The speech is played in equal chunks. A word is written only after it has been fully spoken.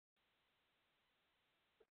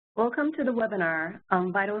Welcome to the webinar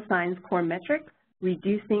on VitalSigns Core Metrics,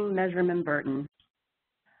 Reducing Measurement Burden.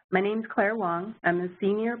 My name is Claire Wang. I'm a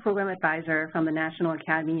Senior Program Advisor from the National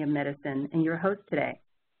Academy of Medicine and your host today.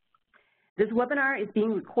 This webinar is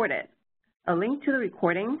being recorded. A link to the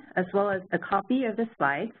recording, as well as a copy of the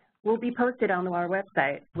slides, will be posted on our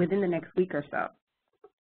website within the next week or so.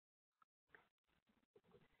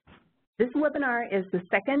 This webinar is the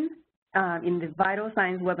second in the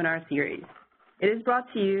VitalSigns webinar series. It is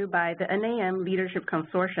brought to you by the NAM Leadership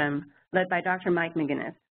Consortium, led by Dr. Mike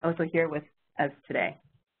McGinnis, also here with us today.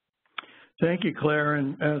 Thank you, Claire,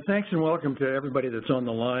 and thanks and welcome to everybody that's on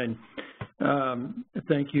the line.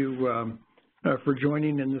 Thank you for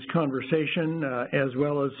joining in this conversation, as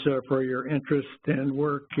well as for your interest and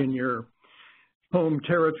work in your home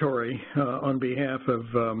territory on behalf of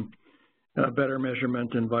Better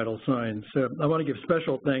Measurement and VitalSigns. I want to give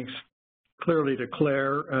special thanks clearly to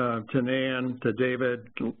Claire, to Nan, to David,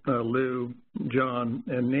 Lou, John,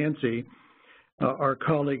 and Nancy, our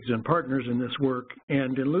colleagues and partners in this work,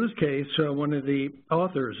 and in Lou's case, one of the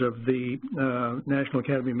authors of the National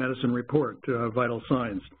Academy of Medicine report,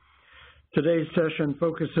 VitalSigns. Today's session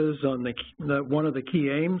focuses on one of the key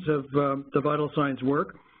aims of the VitalSigns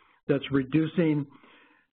work, that's reducing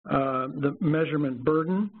the measurement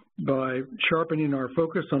burden by sharpening our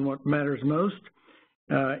focus on what matters most.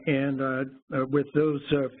 With those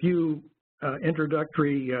few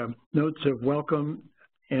introductory notes of welcome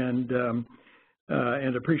and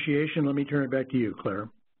appreciation, let me turn it back to you, Claire.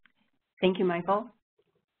 Thank you, Michael.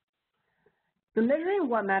 So measuring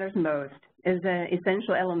what matters most is an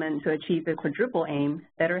essential element to achieve the quadruple aim: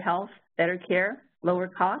 better health, better care, lower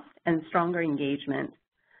cost, and stronger engagement.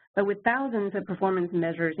 But with thousands of performance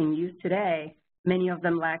measures in use today, many of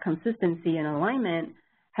them lack consistency and alignment,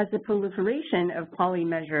 has the proliferation of quality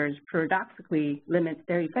measures paradoxically limits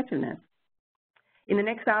their effectiveness. In the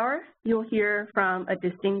next hour, you'll hear from a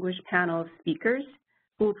distinguished panel of speakers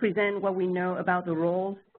who will present what we know about the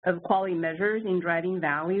role of quality measures in driving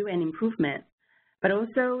value and improvement, but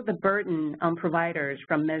also the burden on providers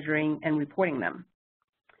from measuring and reporting them.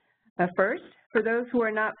 But first, for those who are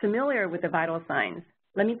not familiar with the VitalSigns,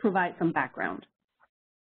 let me provide some background.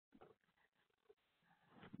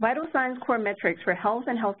 VitalSigns Core Metrics for Health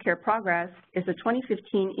and Healthcare Progress is a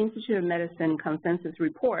 2015 Institute of Medicine consensus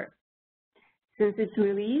report. Since its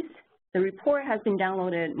release, the report has been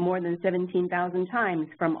downloaded more than 17,000 times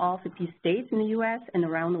from all 50 states in the U.S. and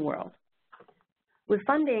around the world. With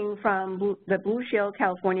funding from the Blue Shield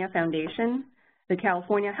California Foundation, the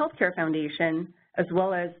California Healthcare Foundation, as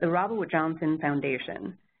well as the Robert Wood Johnson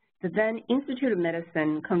Foundation, the then Institute of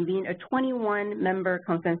Medicine convened a 21-member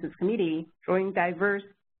consensus committee drawing diverse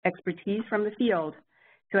expertise from the field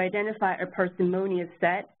to identify a parsimonious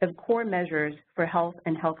set of core measures for health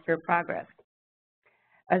and healthcare progress.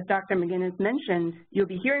 As Dr. McGinnis mentioned, you'll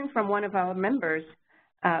be hearing from one of our members,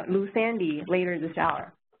 Lou Sandy, later this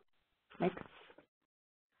hour. Next.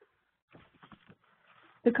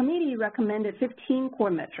 The committee recommended 15 core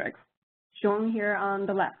metrics, shown here on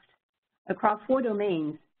the left, across 4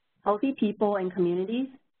 domains: healthy people and communities,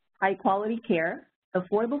 high-quality care,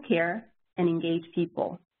 affordable care, and engaged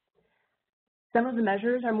people. Some of the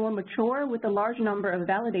measures are more mature, with a large number of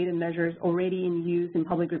validated measures already in use in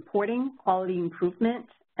public reporting, quality improvement,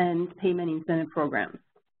 and payment incentive programs.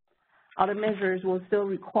 Other measures will still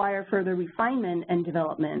require further refinement and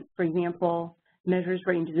development, for example, measures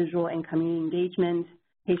for individual and community engagement,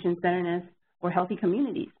 patient-centeredness, or healthy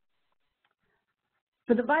communities.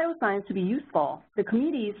 For the VitalSigns to be useful, the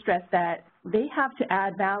committee stressed that they have to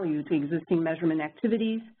add value to existing measurement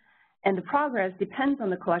activities, and the progress depends on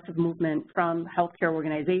the collective movement from healthcare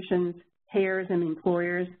organizations, payers and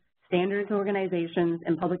employers, standards organizations,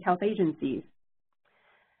 and public health agencies.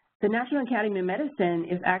 The National Academy of Medicine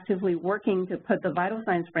is actively working to put the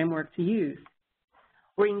VitalSigns framework to use.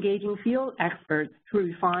 We're engaging field experts to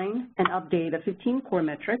refine and update the 15 core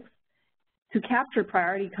metrics to capture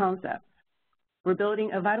priority concepts. We're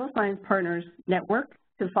building a VitalSigns partners network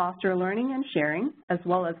to foster learning and sharing, as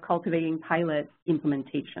well as cultivating pilot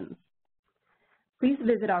implementations. Please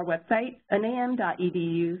visit our website,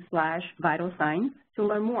 nam.edu/VitalSigns, to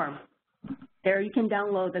learn more. There you can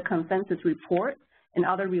download the consensus report and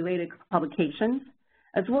other related publications,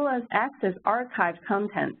 as well as access archived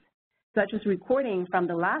content, such as recording from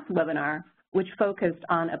the last webinar, which focused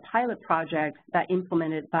on a pilot project that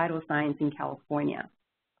implemented VitalSigns in California.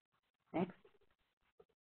 Next.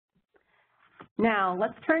 Now,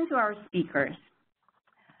 let's turn to our speakers.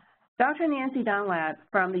 Dr. Nancy Dunlap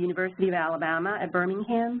from the University of Alabama at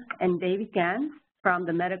Birmingham and David Gans from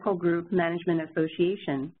the Medical Group Management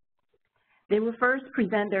Association. They will first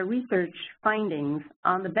present their research findings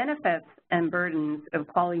on the benefits and burdens of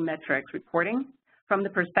quality metrics reporting from the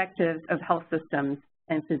perspectives of health systems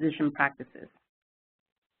and physician practices.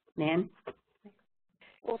 Nan?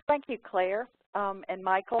 Well, thank you, Claire and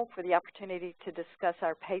Michael, for the opportunity to discuss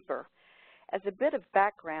our paper. As a bit of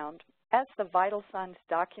background, as the VitalSigns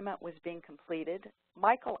document was being completed,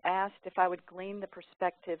 Michael asked if I would glean the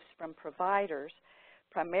perspectives from providers,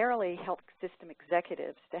 primarily health system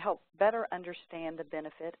executives, to help better understand the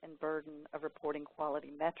benefit and burden of reporting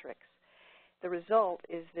quality metrics. The result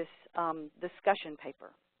is this discussion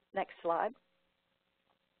paper. Next slide.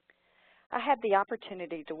 I had the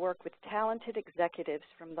opportunity to work with talented executives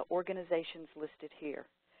from the organizations listed here.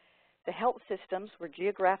 The health systems were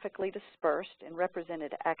geographically dispersed and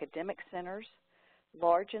represented academic centers,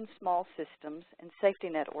 large and small systems, and safety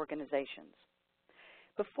net organizations.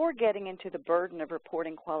 Before getting into the burden of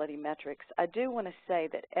reporting quality metrics, I do want to say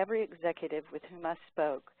that every executive with whom I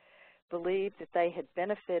spoke believed that they had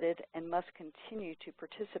benefited and must continue to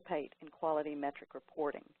participate in quality metric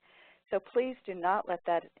reporting. So please do not let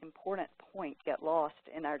that important point get lost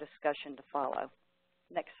in our discussion to follow.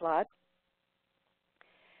 Next slide.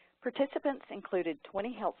 Participants included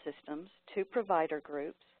 20 health systems, 2 provider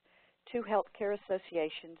groups, 2 healthcare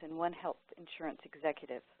associations, and 1 health insurance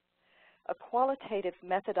executive. A qualitative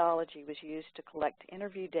methodology was used to collect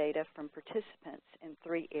interview data from participants in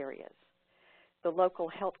 3 areas: the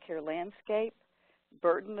local healthcare landscape,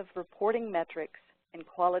 burden of reporting metrics, and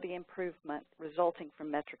quality improvement resulting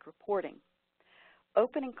from metric reporting.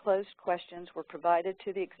 Open and closed questions were provided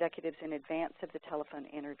to the executives in advance of the telephone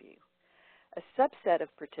interview. A subset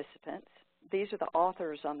of participants, these are the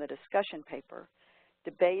authors on the discussion paper,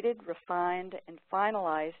 debated, refined, and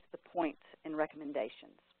finalized the points and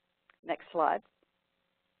recommendations. Next slide.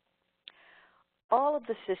 All of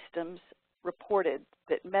the systems reported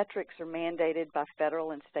that metrics are mandated by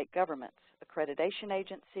federal and state governments, accreditation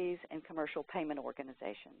agencies, and commercial payment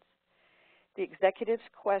organizations. The executives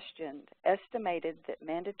questioned estimated that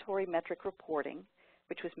mandatory metric reporting,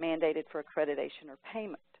 which was mandated for accreditation or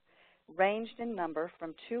payment, ranged in number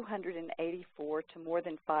from 284 to more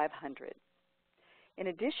than 500. In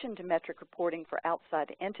addition to metric reporting for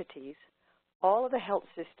outside entities, all of the health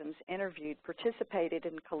systems interviewed participated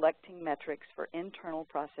in collecting metrics for internal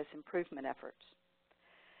process improvement efforts.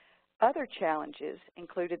 Other challenges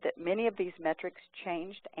included that many of these metrics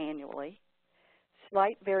changed annually,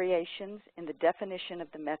 slight variations in the definition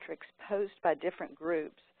of the metrics posed by different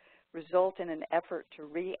groups result in an effort to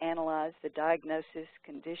reanalyze the diagnosis,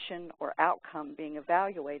 condition, or outcome being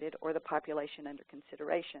evaluated or the population under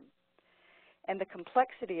consideration. And the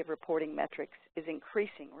complexity of reporting metrics is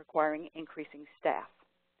increasing, requiring increasing staff.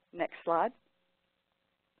 Next slide.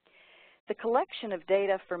 The collection of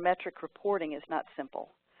data for metric reporting is not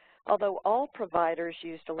simple. Although all providers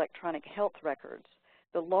used electronic health records,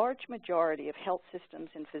 the large majority of health systems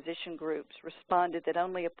and physician groups responded that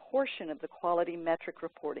only a portion of the quality metric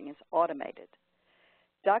reporting is automated.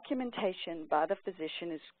 Documentation by the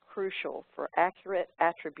physician is crucial for accurate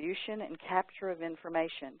attribution and capture of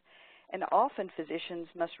information, and often physicians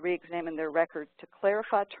must re-examine their record to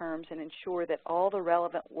clarify terms and ensure that all the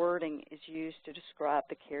relevant wording is used to describe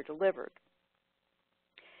the care delivered.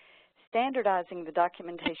 Standardizing the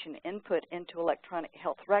documentation input into electronic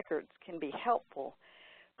health records can be helpful,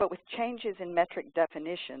 but with changes in metric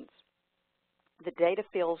definitions, the data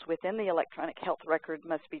fields within the electronic health record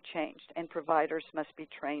must be changed, and providers must be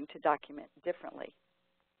trained to document differently.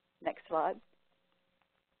 Next slide.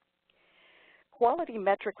 Quality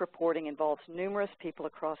metric reporting involves numerous people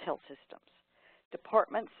across health systems.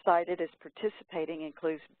 Departments cited as participating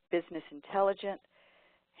includes business intelligence,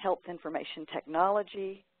 health information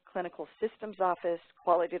technology, clinical systems office,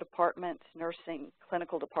 quality departments, nursing,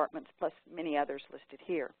 clinical departments, plus many others listed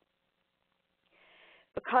here.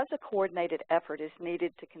 Because a coordinated effort is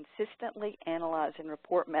needed to consistently analyze and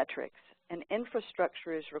report metrics, an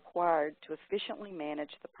infrastructure is required to efficiently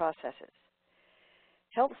manage the processes.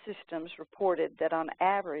 Health systems reported that on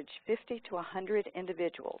average 50 to 100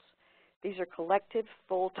 individuals, these are collective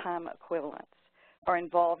full-time equivalents, are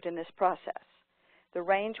involved in this process. The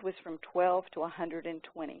range was from 12 to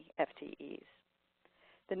 120 FTEs.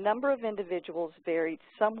 The number of individuals varied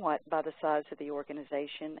somewhat by the size of the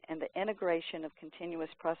organization and the integration of continuous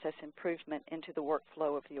process improvement into the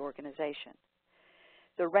workflow of the organization.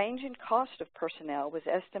 The range in cost of personnel was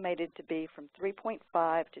estimated to be from $3.5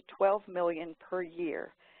 to $12 million per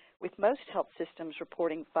year, with most health systems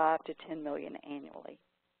reporting $5 to $10 million annually.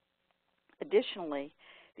 Additionally,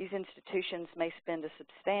 these institutions may spend a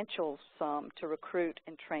substantial sum to recruit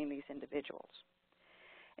and train these individuals.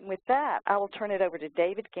 And with that, I will turn it over to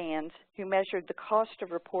David Gans, who measured the cost of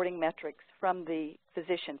reporting metrics from the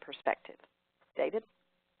physician perspective. David?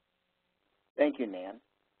 Thank you, Nan.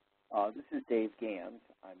 This is Dave Gans.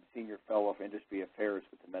 I'm Senior Fellow of Industry Affairs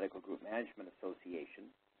with the Medical Group Management Association.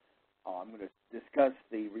 I'm going to discuss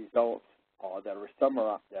the results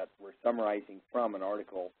that we're summarizing from an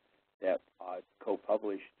article that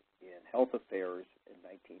co-published in Health Affairs in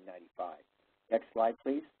 1995. Next slide,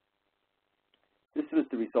 please. This was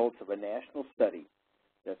the results of a national study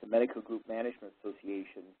that the Medical Group Management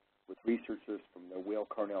Association with researchers from the Weill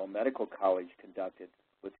Cornell Medical College conducted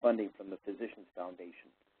with funding from the Physicians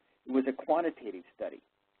Foundation. It was a quantitative study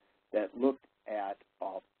that looked at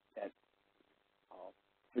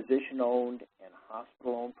physician-owned and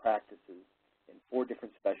hospital-owned practices in 4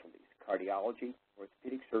 different specialties: cardiology,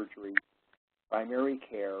 orthopedic surgery, primary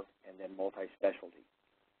care, and then multi-specialty.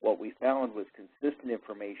 What we found was consistent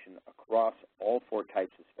information across all 4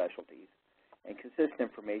 types of specialties and consistent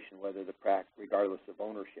information regardless of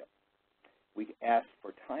ownership. We asked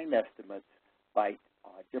for time estimates by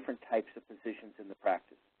different types of physicians in the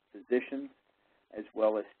practice, physicians as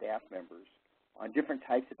well as staff members, on different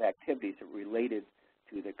types of activities that related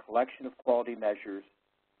to the collection of quality measures,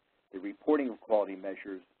 the reporting of quality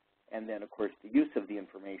measures, and then, of course, the use of the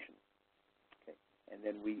information. And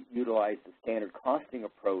then we utilized the standard costing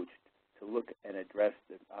approach to look and address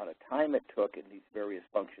the amount of time it took in these various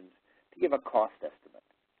functions to give a cost estimate.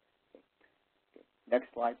 Next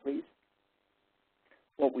slide, please.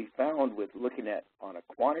 What we found with looking at on a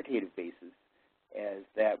quantitative basis is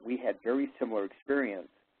that we had very similar experience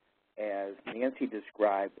as Nancy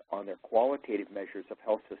described on their qualitative measures of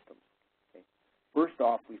health systems. First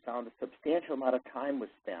off, we found a substantial amount of time was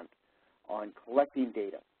spent on collecting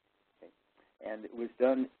data. And it was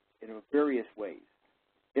done in various ways.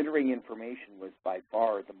 Entering information was by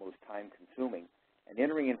far the most time-consuming, and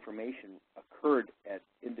entering information occurred at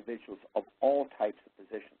individuals of all types of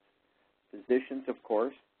physicians. Physicians, of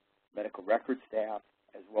course, medical record staff,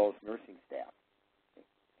 as well as nursing staff.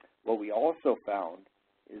 What we also found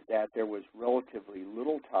is that there was relatively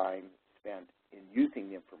little time spent in using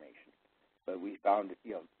the information, but we found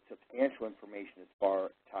substantial information as far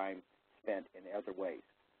as time spent in other ways.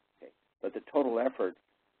 But the total effort,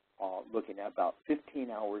 looking at about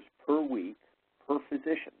 15 hours per week per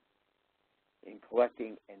physician in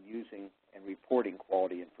collecting and using and reporting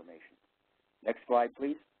quality information. Next slide,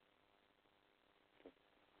 please.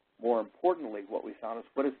 More importantly, what we found is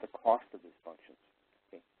what is the cost of these functions?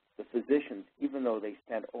 The physicians, even though they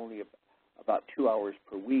spent only about 2 hours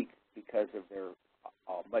per week because of their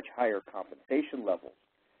much higher compensation levels,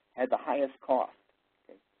 had the highest cost.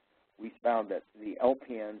 We found that the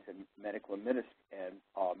LPNs and medical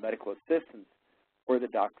assistants where the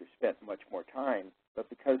doctors spent much more time, but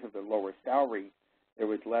because of their lower salary, there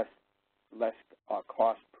was less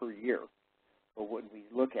cost per year. But when we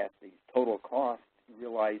look at the total cost, you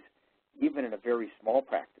realize even in a very small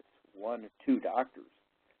practice, 1 or 2 doctors,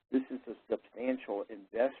 this is a substantial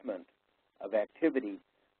investment of activity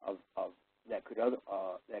that could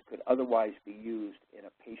otherwise be used in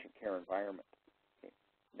a patient care environment.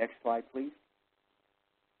 Next slide, please.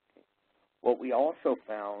 What we also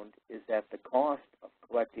found is that the cost of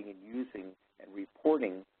collecting and using and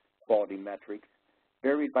reporting quality metrics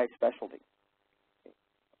varied by specialty.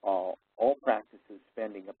 All practices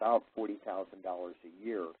spending about $40,000 a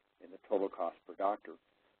year in the total cost per doctor.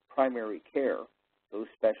 Primary care, those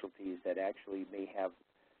specialties that actually may have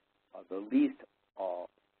the least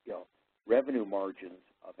revenue margins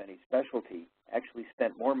of any specialty, actually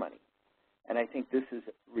spent more money. And I think this is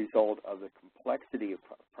a result of the complexity of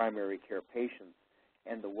primary care patients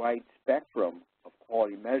and the wide spectrum of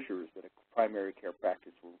quality measures that a primary care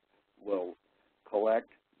practice will collect,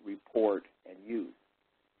 report, and use.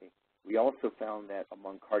 We also found that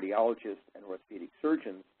among cardiologists and orthopedic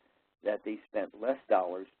surgeons that they spent less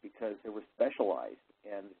dollars because they were specialized,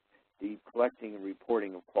 and the collecting and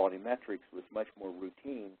reporting of quality metrics was much more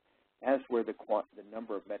routine, as were the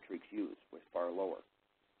number of metrics used was far lower.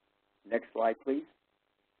 Next slide, please.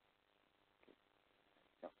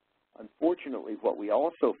 Now, unfortunately, what we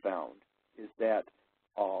also found is that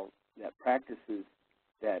that practices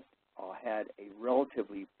that had a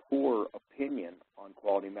relatively poor opinion on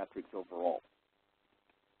quality metrics overall.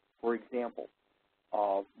 For example,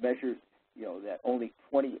 measures, that only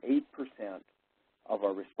 28% of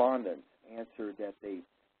our respondents answered that they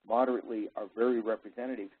moderately or very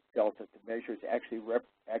representative felt that the measures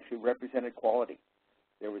actually represented quality.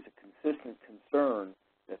 There was a consistent concern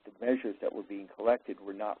that the measures that were being collected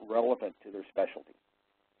were not relevant to their specialty.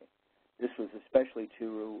 This was especially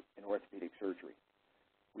true in orthopedic surgery.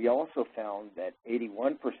 We also found that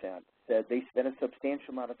 81% said they spent a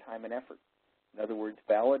substantial amount of time and effort. In other words,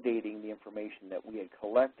 validating the information that we had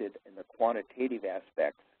collected in the quantitative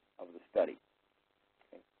aspects of the study.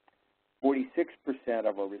 46%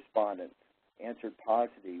 of our respondents answered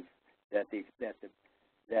positive that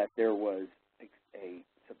there was a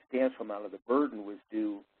substantial amount of the burden was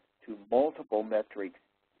due to multiple metrics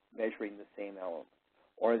measuring the same element,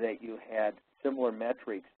 or that you had similar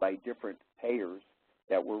metrics by different payers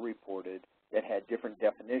that were reported that had different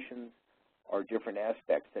definitions or different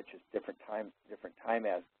aspects, such as different time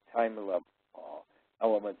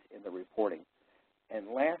elements in the reporting. And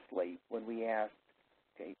lastly, when we asked,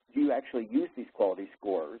 okay, do you actually use these quality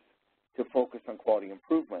scores to focus on quality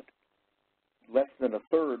improvement, less than a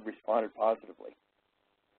third responded positively.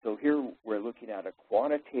 So here we're looking at a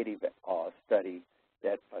quantitative study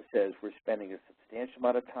that says we're spending a substantial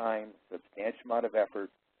amount of time, substantial amount of effort,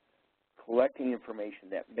 collecting information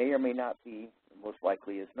that may or may not be, most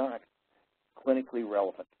likely is not, clinically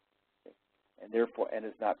relevant, okay, and therefore, and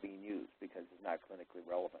is not being used because it's not clinically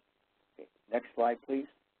relevant. Okay. Next slide, please.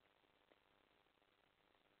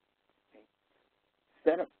 Okay.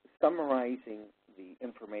 Summarizing the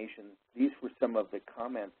information, these were some of the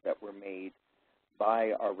comments that were made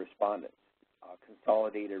by our respondents,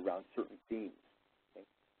 consolidated around certain themes. Okay.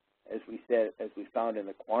 As we said, as we found in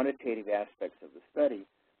the quantitative aspects of the study,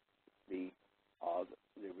 the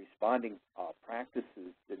responding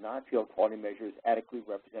practices did not feel quality measures adequately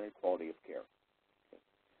represented quality of care. Okay.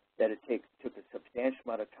 That it took a substantial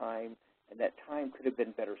amount of time, and that time could have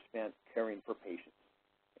been better spent caring for patients.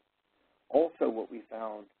 Okay. Also, what we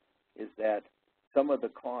found is that some of the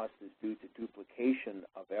cost is due to duplication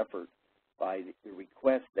of effort by the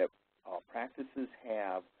request that practices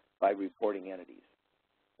have by reporting entities,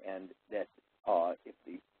 and that if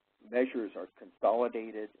the measures are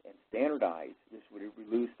consolidated and standardized, this would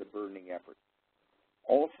reduce the burdening effort.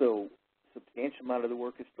 Also, substantial amount of the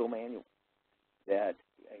work is still manual, that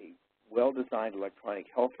a well-designed electronic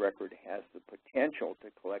health record has the potential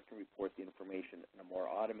to collect and report the information in a more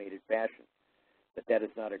automated fashion, but that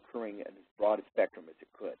is not occurring in as broad a spectrum as it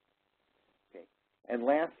could. Okay. And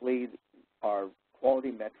lastly, our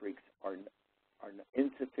quality metrics are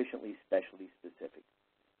insufficiently specialty specific.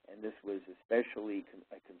 And this was especially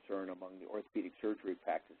a concern among the orthopedic surgery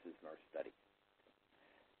practices in our study.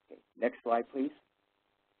 Okay. Next slide, please.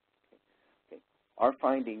 Okay. Our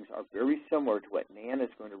findings are very similar to what Nan is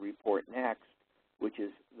going to report next, which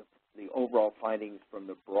is the overall findings from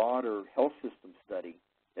the broader health system study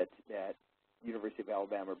that University of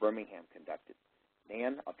Alabama, Birmingham conducted.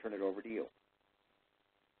 Nan, I'll turn it over to you.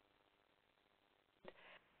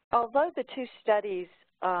 Although the two studies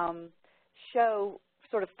show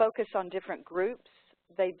sort of focus on different groups,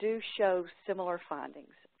 they do show similar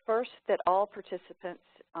findings. First, that all participants,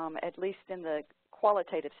 at least in the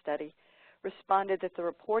qualitative study, responded that the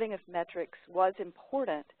reporting of metrics was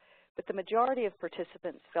important, but the majority of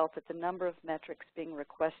participants felt that the number of metrics being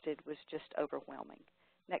requested was just overwhelming.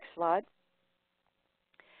 Next slide.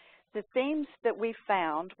 The themes that we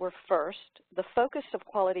found were, first, the focus of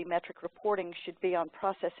quality metric reporting should be on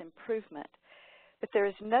process improvement, but there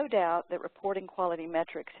is no doubt that reporting quality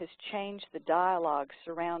metrics has changed the dialogue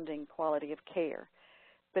surrounding quality of care,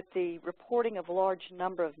 but the reporting of large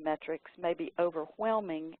number of metrics may be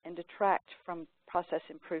overwhelming and detract from process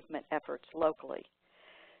improvement efforts locally.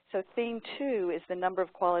 So theme 2 is the number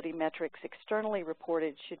of quality metrics externally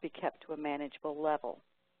reported should be kept to a manageable level.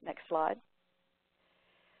 Next slide.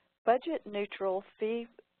 Budget-neutral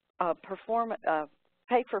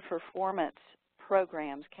pay-for-performance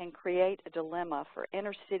programs can create a dilemma for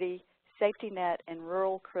inner-city, safety net, and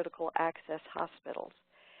rural critical access hospitals.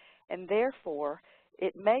 And therefore,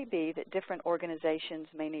 it may be that different organizations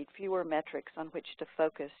may need fewer metrics on which to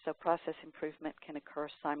focus so process improvement can occur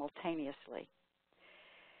simultaneously.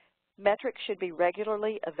 Metrics should be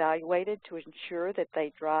regularly evaluated to ensure that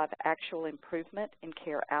they drive actual improvement in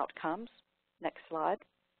care outcomes. Next slide.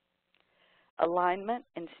 Alignment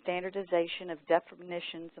and standardization of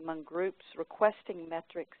definitions among groups requesting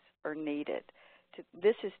metrics are needed.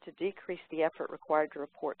 This is to decrease the effort required to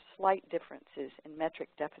report slight differences in metric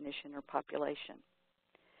definition or population.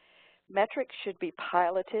 Metrics should be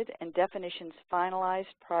piloted and definitions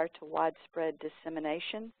finalized prior to widespread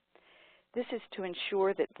dissemination. This is to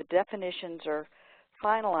ensure that the definitions are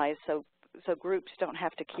finalized so groups don't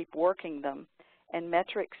have to keep working them, and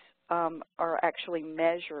metrics are actually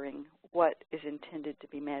measuring what is intended to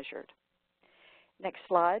be measured. Next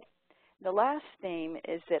slide. The last theme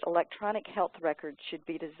is that electronic health records should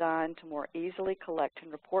be designed to more easily collect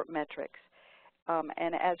and report metrics,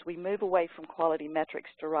 And as we move away from quality metrics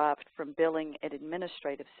derived from billing and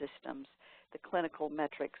administrative systems, the clinical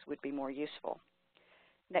metrics would be more useful.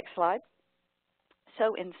 Next slide.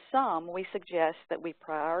 So in sum, we suggest that we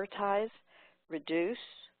prioritize, reduce,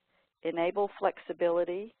 enable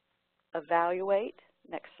flexibility, evaluate,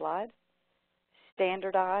 next slide,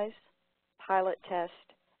 standardize, pilot test,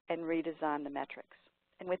 and redesign the metrics.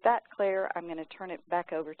 And with that, Claire, I'm going to turn it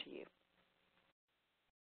back over to you.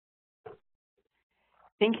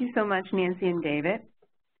 Thank you so much, Nancy and David.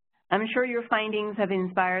 I'm sure your findings have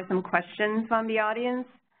inspired some questions from the audience,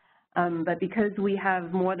 but because we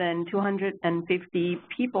have more than 250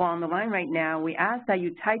 people on the line right now, we ask that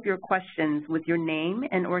you type your questions with your name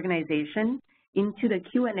and organization into the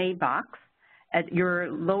Q&A box at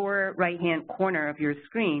your lower right-hand corner of your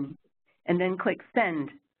screen, and then click Send.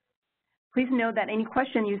 Please note that any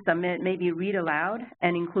question you submit may be read aloud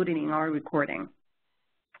and included in our recording.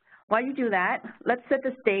 While you do that, let's set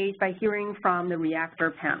the stage by hearing from the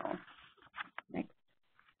reactor panel. Next.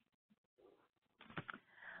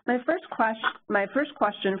 My first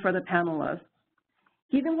question for the panelists,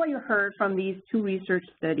 given what you heard from these two research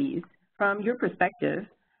studies, from your perspective,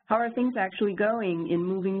 how are things actually going in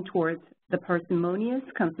moving towards the parsimonious,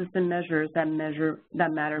 consistent measures that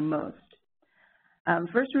matter most?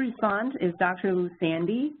 First to respond is Dr. Lou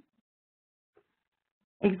Sandy,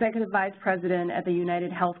 Executive Vice President at the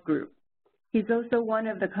UnitedHealth Group. He's also one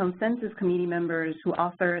of the consensus committee members who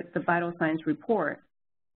authored the VitalSigns report.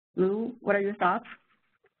 Lou, what are your thoughts?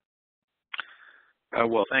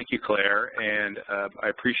 Well, thank you, Claire, and I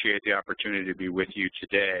appreciate the opportunity to be with you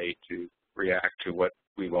today to react to what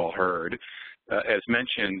we've all heard. As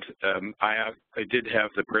mentioned, I did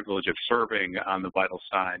have the privilege of serving on the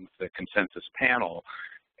VitalSigns, the consensus panel,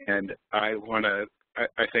 and I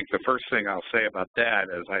think the first thing I'll say about that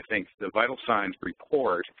is I think the VitalSigns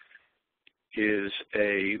report is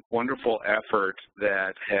a wonderful effort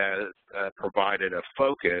that has provided a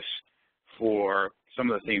focus for some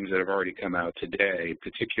of the themes that have already come out today,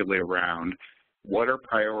 particularly around what are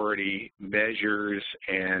priority measures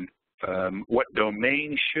and what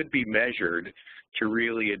domains should be measured to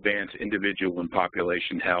really advance individual and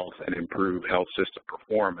population health and improve health system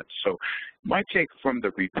performance. So my take from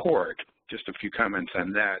the report, just a few comments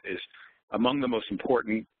on that, is among the most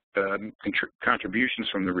important contributions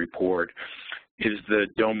from the report is the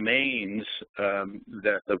domains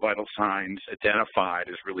that the VitalSigns identified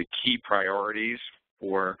as really key priorities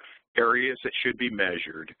for areas that should be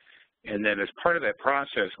measured. And then as part of that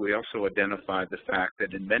process, we also identified the fact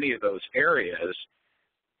that in many of those areas,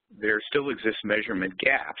 there still exist measurement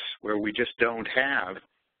gaps where we just don't have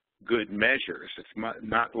good measures. It's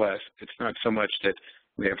not so much that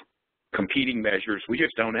we have competing measures, we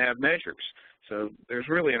just don't have measures. So there's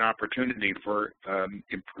really an opportunity for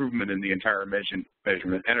improvement in the entire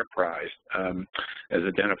measurement enterprise as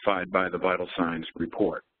identified by the VitalSigns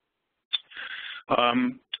report.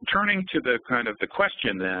 Turning to the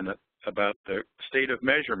question then about the state of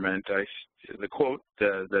measurement, the quote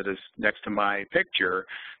that is next to my picture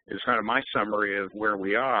is kind of my summary of where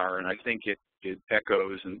we are, and I think it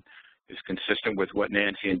echoes and is consistent with what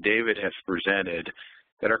Nancy and David have presented,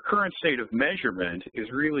 that our current state of measurement is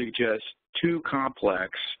really just too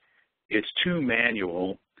complex, it's too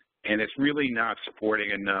manual, and it's really not supporting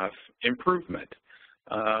enough improvement.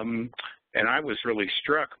 And I was really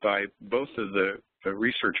struck by both of the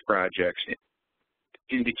research projects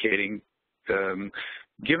indicating,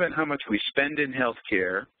 given how much we spend in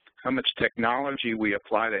healthcare, how much technology we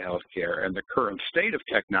apply to healthcare, and the current state of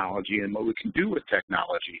technology and what we can do with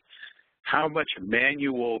technology, how much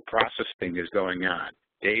manual processing is going on,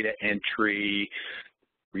 data entry,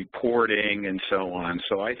 reporting, and so on.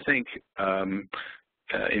 So I think,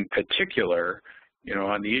 in particular,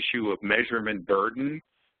 on the issue of measurement burden,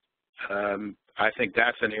 I think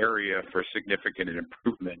that's an area for significant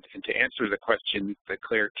improvement. And to answer the question that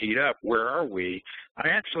Claire teed up, where are we? I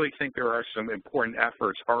actually think there are some important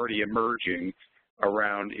efforts already emerging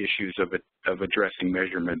around issues of addressing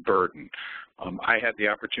measurement burden. I had the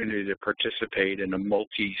opportunity to participate in a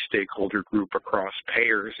multi-stakeholder group across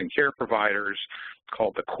payers and care providers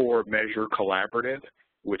called the Core Measure Collaborative,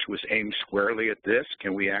 which was aimed squarely at this.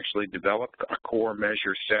 Can we actually develop a core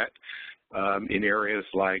measure set in areas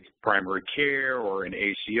like primary care or in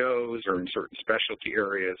ACOs or in certain specialty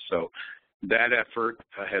areas? So that effort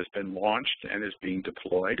has been launched and is being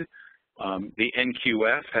deployed. The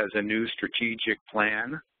NQF has a new strategic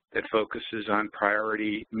plan that focuses on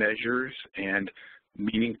priority measures and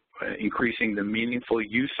increasing the meaningful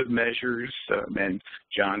use of measures, and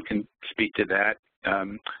John can speak to that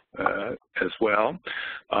as well.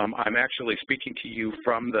 I'm actually speaking to you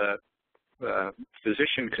from the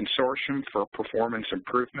Physician Consortium for Performance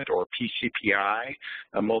Improvement, or PCPI,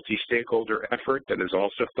 a multi-stakeholder effort that is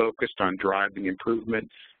also focused on driving improvement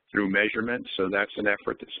through measurement. So that's an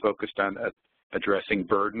effort that's focused on addressing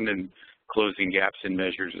burden and closing gaps in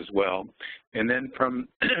measures as well. And then from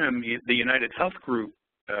the UnitedHealth Group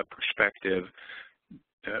perspective,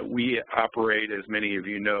 we operate, as many of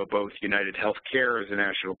you know, both UnitedHealthcare as a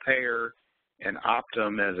national payer and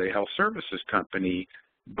Optum as a health services company.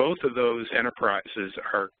 Both of those enterprises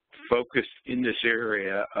are focused in this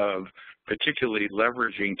area of particularly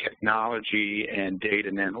leveraging technology and data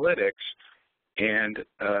and analytics, and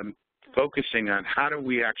focusing on how do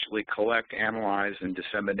we actually collect, analyze, and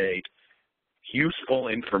disseminate useful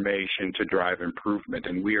information to drive improvement.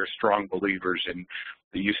 And we are strong believers in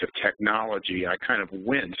the use of technology. I kind of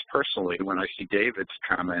wince personally when I see David's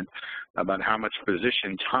comment about how much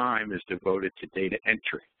physician time is devoted to data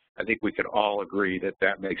entry. I think we could all agree that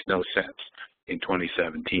that makes no sense in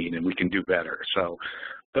 2017, and we can do better. So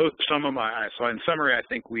those some of my, so in summary, I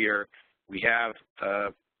think we have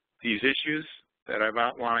these issues that I've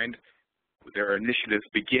outlined. There are initiatives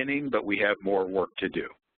beginning, but we have more work to do.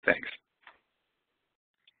 Thanks.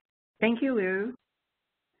 Thank you, Lou.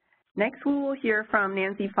 Next, we will hear from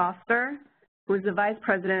Nancy Foster, who is the Vice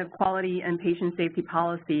President of Quality and Patient Safety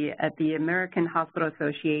Policy at the American Hospital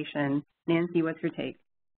Association. Nancy, what's your take?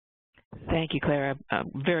 Thank you, Clara.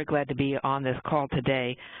 I'm very glad to be on this call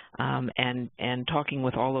today and talking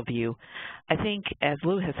with all of you. I think, as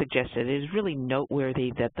Lou has suggested, it is really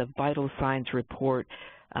noteworthy that the VitalSigns report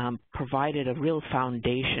provided a real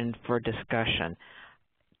foundation for discussion.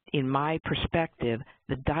 In my perspective,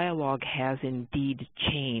 the dialogue has indeed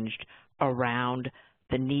changed around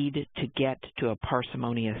the need to get to a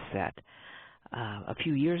parsimonious set. A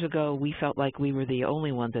few years ago, we felt like we were the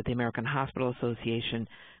only ones at the American Hospital Association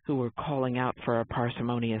who were calling out for a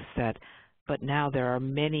parsimonious set, but now there are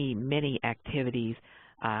many, many activities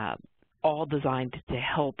all designed to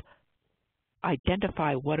help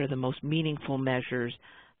identify what are the most meaningful measures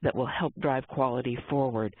that will help drive quality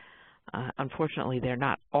forward. Unfortunately, they're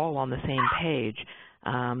not all on the same page,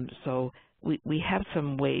 so we have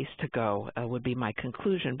some ways to go, would be my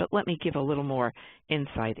conclusion, but let me give a little more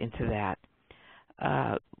insight into that.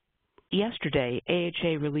 Yesterday,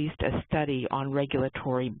 AHA released a study on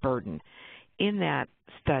regulatory burden. In that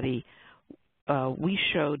study, we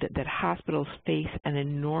showed that hospitals face an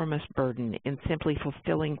enormous burden in simply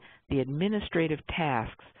fulfilling the administrative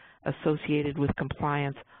tasks associated with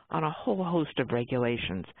compliance on a whole host of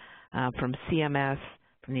regulations, from CMS,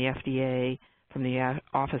 from the FDA, from the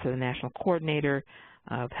Office of the National Coordinator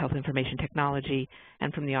of Health Information Technology,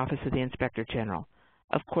 and from the Office of the Inspector General.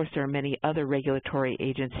 Of course, there are many other regulatory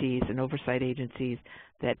agencies and oversight agencies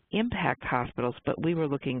that impact hospitals, but we were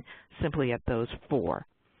looking simply at those four.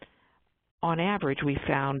 On average, we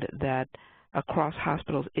found that across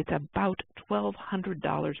hospitals, it's about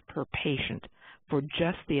 $1,200 per patient for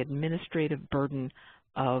just the administrative burden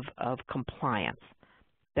of compliance.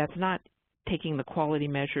 That's not taking the quality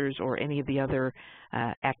measures or any of the other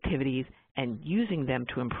activities and using them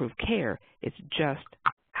to improve care. It's just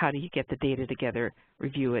how do you get the data together,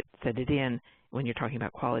 review it, send it in. When you're talking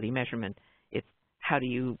about quality measurement, it's how do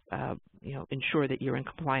you, ensure that you're in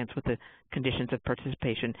compliance with the conditions of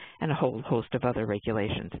participation and a whole host of other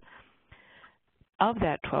regulations. Of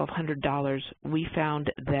that $1,200, we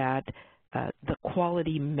found that the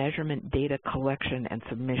quality measurement data collection and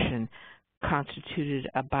submission constituted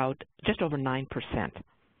about just over 9%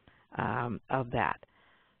 of that.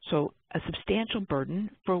 So a substantial burden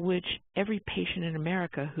for which every patient in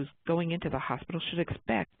America who's going into the hospital should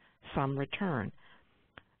expect some return.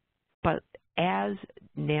 But as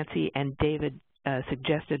Nancy and David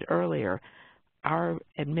suggested earlier, our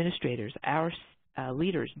administrators, our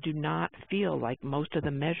leaders do not feel like most of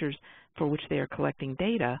the measures for which they are collecting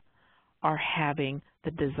data are having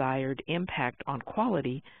the desired impact on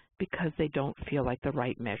quality because they don't feel like the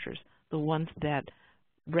right measures, the ones that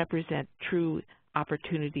represent true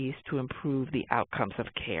opportunities to improve the outcomes of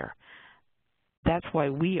care. That's why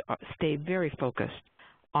we stay very focused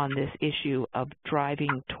on this issue of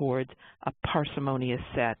driving towards a parsimonious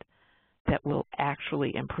set that will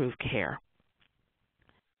actually improve care.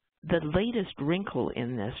 The latest wrinkle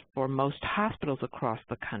in this for most hospitals across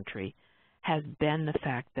the country has been the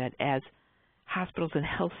fact that as hospitals and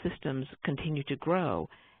health systems continue to grow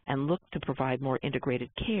and look to provide more integrated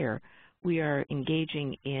care, we are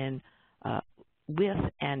engaging in with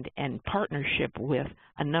and partnership with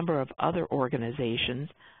a number of other organizations,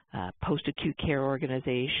 post-acute care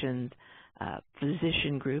organizations,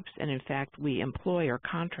 physician groups, and in fact we employ or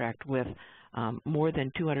contract with more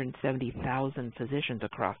than 270,000 physicians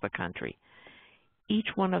across the country. each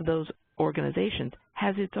one of those organizations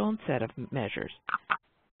has its own set of measures,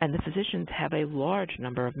 and the physicians have a large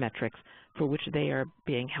number of metrics for which they are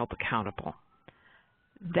being held accountable.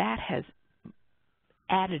 That has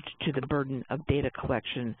added to the burden of data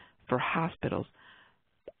collection for hospitals,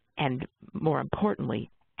 and more importantly,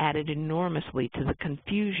 added enormously to the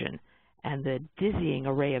confusion and the dizzying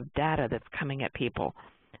array of data that's coming at people.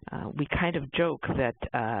 We kind of joke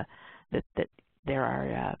that there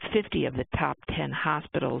are 50 of the top 10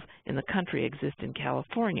 hospitals in the country exist in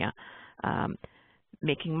California,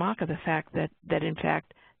 making mock of the fact that in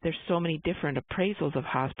fact there's so many different appraisals of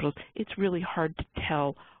hospitals, it's really hard to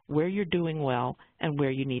tell where you're doing well and where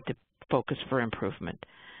you need to focus for improvement.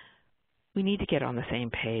 We need to get on the same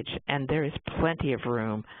page, and there is plenty of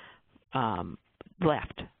room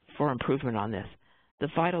left for improvement on this. The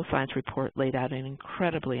VitalSigns report laid out an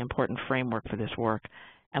incredibly important framework for this work,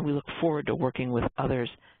 and we look forward to working with others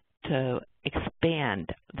to expand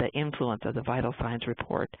the influence of the VitalSigns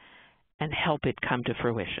report and help it come to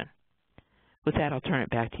fruition. With that, I'll turn it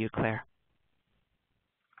back to you, Claire.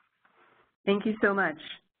 Thank you so much.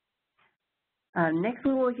 Next,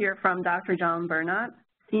 we will hear from Dr. John Bernot,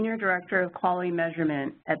 Senior Director of Quality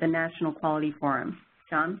Measurement at the National Quality Forum.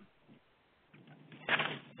 John?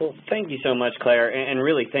 Well, thank you so much, Claire, and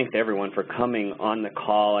really thanks to everyone for coming on the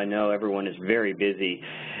call. I know everyone is very busy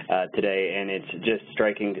today, and it's just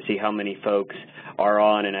striking to see how many folks are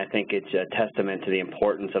on, and I think it's a testament to the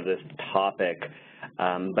importance of this topic.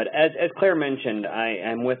 But as Claire mentioned, I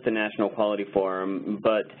am with the National Quality Forum,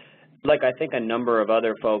 but like I think a number of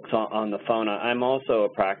other folks on the phone, I'm also a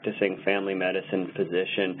practicing family medicine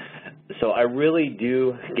physician. So I really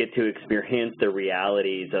do get to experience the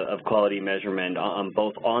realities of quality measurement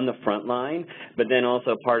both on the front line, but then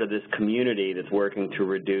also part of this community that's working to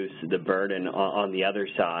reduce the burden on the other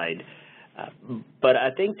side. But I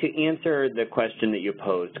think to answer the question that you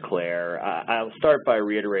posed, Claire, I'll start by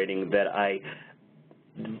reiterating that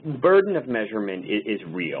burden of measurement is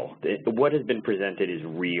real. What has been presented is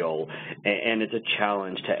real, and it's a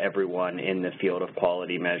challenge to everyone in the field of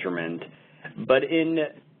quality measurement. But in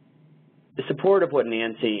support of what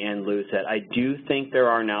Nancy and Lou said, I do think there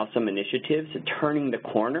are now some initiatives turning the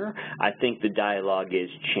corner. I think the dialogue is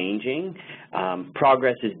changing.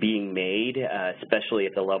 Progress is being made, especially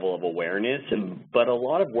at the level of awareness, but a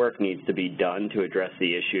lot of work needs to be done to address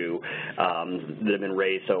the issue that have been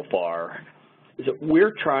raised so far. So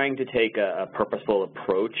we're trying to take a purposeful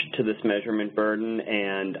approach to this measurement burden,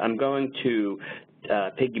 and I'm going to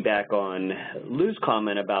piggyback on Lou's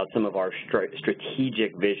comment about some of our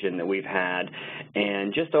strategic vision that we've had,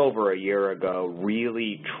 and just over a year ago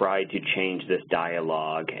really tried to change this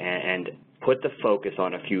dialogue and put the focus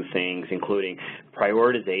on a few things, including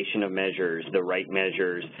prioritization of measures, the right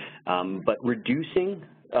measures, but reducing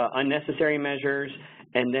unnecessary measures,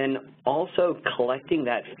 and then also collecting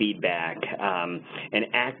that feedback and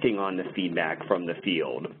acting on the feedback from the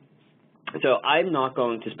field. So I'm not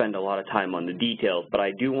going to spend a lot of time on the details, but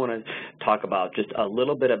I do want to talk about just a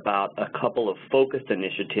little bit about a couple of focused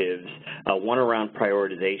initiatives, one around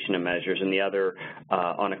prioritization of measures and the other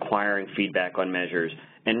on acquiring feedback on measures.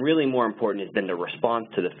 And really more important has been the response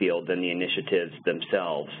to the field than the initiatives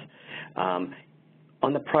themselves. On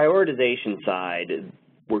the prioritization side,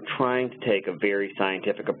 we're trying to take a very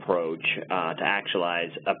scientific approach to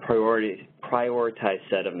actualize a prioritized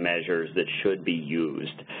set of measures that should be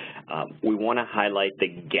used. We want to highlight the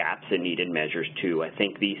gaps in needed measures too. I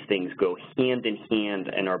think these things go hand in hand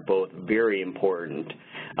and are both very important.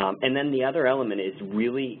 And then the other element is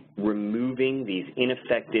really removing these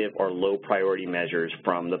ineffective or low priority measures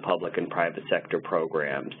from the public and private sector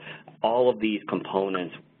programs. All of these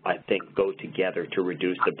components, I think, go together to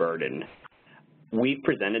reduce the burden. We've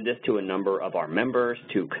presented this to a number of our members,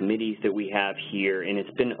 to committees that we have here, and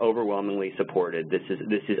it's been overwhelmingly supported. This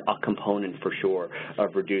is a component for sure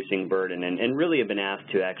of reducing burden, and really have been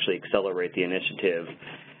asked to actually accelerate the initiative.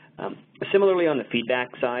 Similarly, on the feedback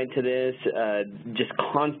side to this, just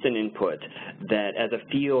constant input that as a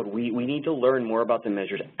field we need to learn more about the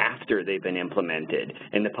measures after they've been implemented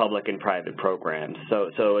in the public and private programs.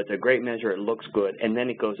 So it's a great measure, it looks good, and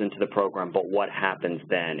then it goes into the program, but what happens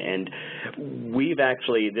then? And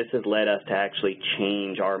this has led us to actually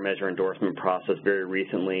change our measure endorsement process very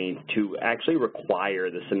recently to actually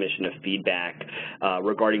require the submission of feedback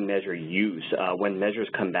regarding measure use when measures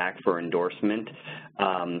come back for endorsement,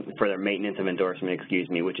 for their maintenance of endorsement,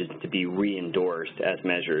 which is to be re-endorsed as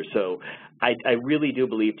measures. So I really do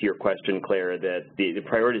believe, to your question, Claire, that the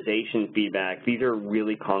prioritization feedback, these are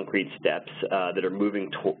really concrete steps that are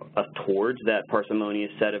moving towards that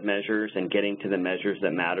parsimonious set of measures and getting to the measures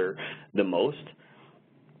that matter the most.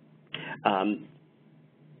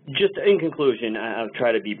 Just in conclusion, I'll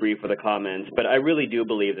try to be brief with the comments, but I really do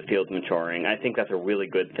believe the field's maturing. I think that's a really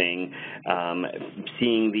good thing.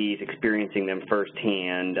 Seeing these, experiencing them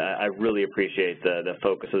firsthand, I really appreciate the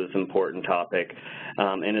focus of this important topic.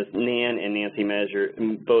 And as Nan and Nancy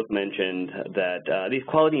both mentioned, that these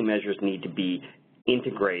quality measures need to be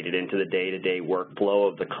integrated into the day-to-day workflow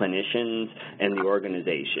of the clinicians and the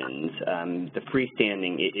organizations. The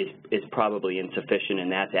freestanding is probably insufficient,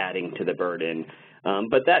 and that's adding to the burden.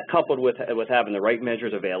 But that, coupled with having the right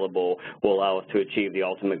measures available, will allow us to achieve the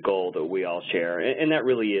ultimate goal that we all share, and that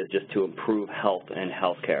really is just to improve health and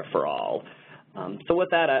healthcare for all. So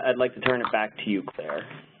with that, I'd like to turn it back to you, Claire.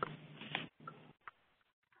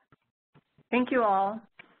 Thank you all.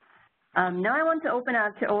 Now I want to open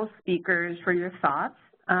up to all speakers for your thoughts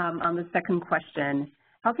on the second question.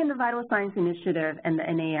 How can the VitalSigns initiative and the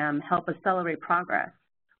NAM help accelerate progress?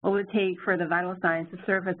 What would it take for the VitalSigns to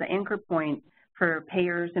serve as the anchor point for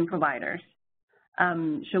payers and providers?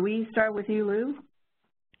 Shall we start with you, Lou?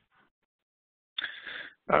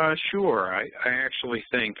 Sure. I actually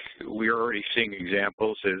think we're already seeing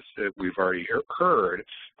examples, as we've already heard,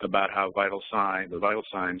 about how the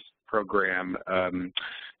VitalSigns program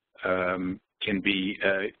can be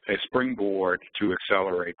a springboard to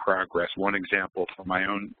accelerate progress. One example from my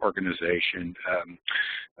own organization,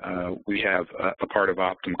 we have a part of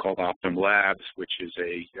Optum called Optum Labs, which is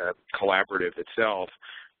a collaborative itself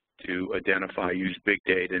to use big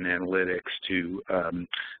data and analytics to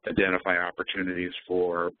identify opportunities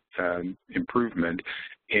for improvement.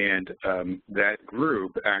 And that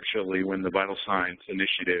group, actually, when the VitalSigns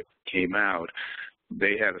initiative came out,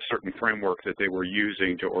 they had a certain framework that they were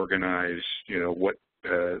using to organize, what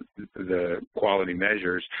the quality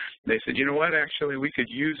measures. They said, you know what, actually, we could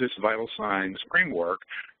use this VitalSigns framework,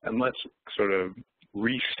 and let's sort of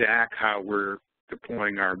restack how we're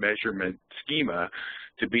deploying our measurement schema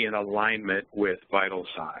to be in alignment with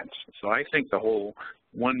VitalSigns. So I think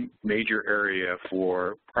one major area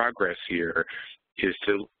for progress here is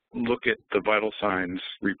to look at the VitalSigns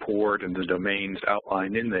report and the domains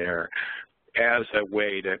outlined in there as a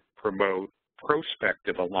way to promote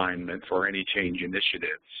prospective alignment for any change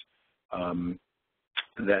initiatives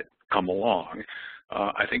that come along.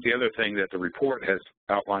 I think the other thing that the report has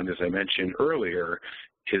outlined, as I mentioned earlier,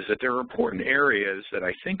 is that there are important areas that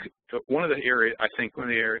I think one of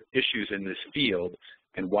the issues in this field,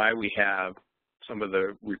 and why we have some of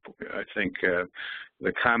the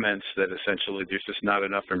comments that essentially there's just not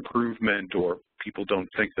enough improvement, or people don't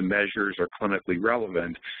think the measures are clinically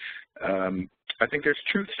relevant. I think there's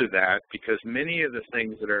truth to that, because many of the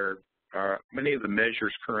things that many of the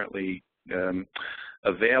measures currently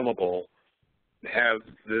available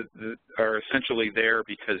are essentially there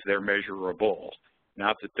because they're measurable,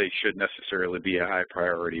 not that they should necessarily be a high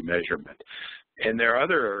priority measurement. And there are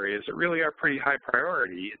other areas that really are pretty high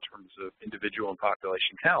priority in terms of individual and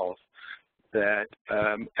population health that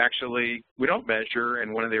actually we don't measure,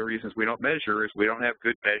 and one of the reasons we don't measure is we don't have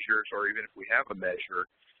good measures, or even if we have a measure,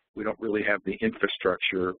 we don't really have the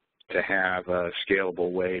infrastructure to have a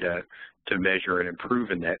scalable way to measure and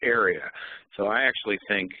improve in that area. So I actually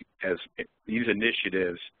think as these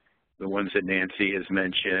initiatives, the ones that Nancy has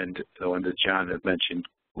mentioned, the ones that John has mentioned,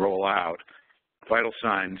 roll out,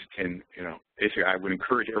 VitalSigns can, basically I would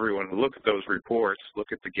encourage everyone to look at those reports,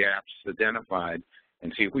 look at the gaps identified,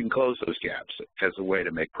 and see if we can close those gaps as a way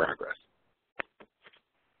to make progress.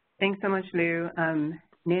 Thanks so much, Lou.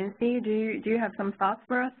 Nancy, do you have some thoughts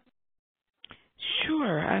for us?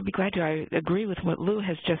 Sure, I'd be glad to. I agree with what Lou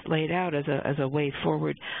has just laid out as a way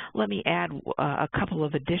forward. Let me add a couple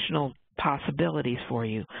of additional possibilities for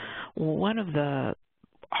you. One of the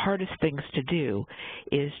hardest things to do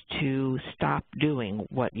is to stop doing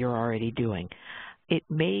what you're already doing. It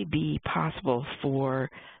may be possible for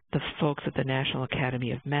the folks at the National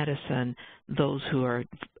Academy of Medicine, those who are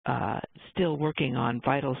still working on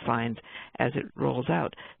VitalSigns as it rolls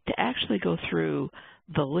out, to actually go through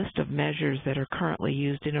the list of measures that are currently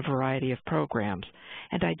used in a variety of programs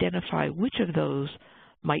and identify which of those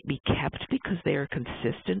might be kept because they are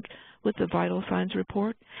consistent with the VitalSigns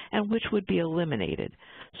report and which would be eliminated,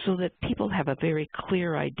 so that people have a very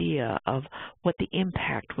clear idea of what the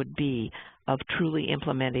impact would be of truly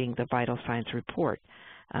implementing the VitalSigns report.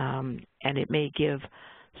 And it may give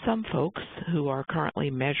some folks who are currently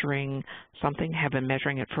measuring something, have been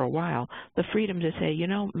measuring it for a while, the freedom to say,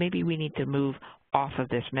 maybe we need to move off of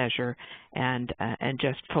this measure and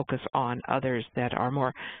just focus on others that are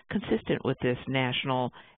more consistent with this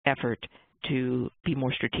national effort to be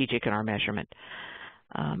more strategic in our measurement.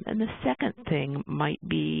 And the second thing might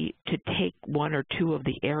be to take one or two of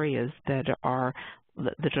the areas that are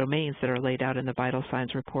the domains that are laid out in the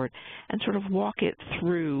VitalSigns report, and sort of walk it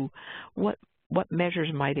through what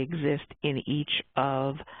measures might exist in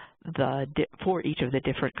for each of the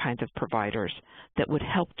different kinds of providers that would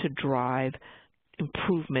help to drive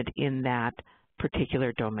improvement in that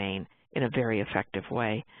particular domain in a very effective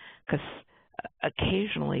way. Because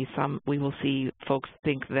occasionally we will see folks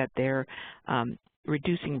think that they're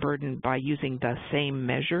reducing burden by using the same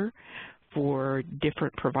measure for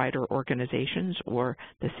different provider organizations or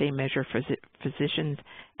the same measure for physicians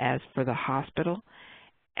as for the hospital.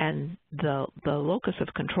 And the locus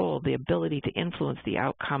of control, the ability to influence the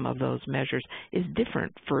outcome of those measures, is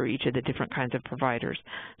different for each of the different kinds of providers.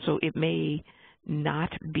 So it may not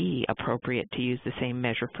be appropriate to use the same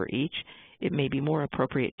measure for each. It may be more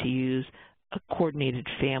appropriate to use a coordinated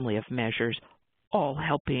family of measures, all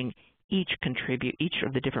helping each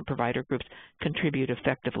of the different provider groups contribute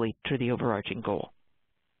effectively to the overarching goal.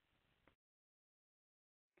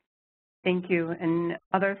 Thank you. And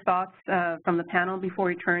other thoughts from the panel before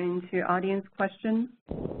we turn into audience questions?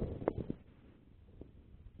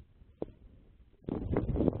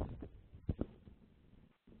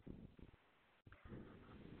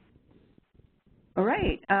 All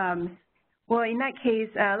right. Well, in that case,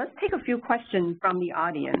 let's take a few questions from the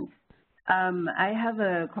audience. I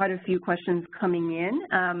have quite a few questions coming in.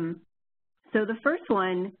 So the first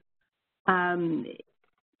one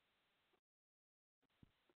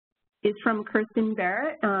is from Kirsten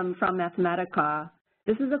Barrett from Mathematica.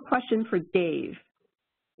 This is a question for Dave.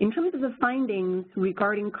 In terms of the findings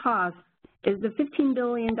regarding costs, is the $15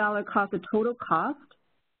 billion cost a total cost?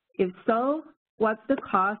 If so, what's the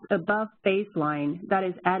cost above baseline that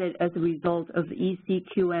is added as a result of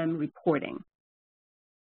ECQM reporting?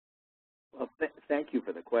 Well, thank you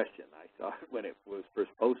for the question. I saw it when it was first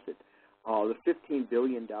posted. The $15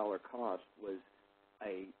 billion cost was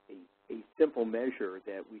a simple measure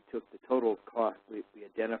that we took the total cost. We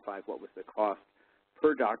identified what was the cost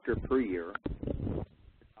per doctor per year for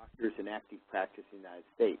doctors in active practice in the United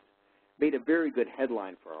States. Made a very good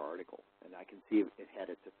headline for our article, and I can see it had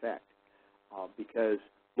its effect. Because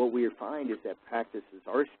what we find is that practices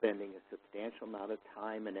are spending a substantial amount of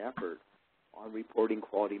time and effort on reporting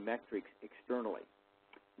quality metrics externally.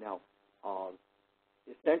 Now,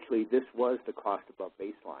 essentially, this was the cost above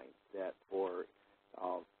baseline that for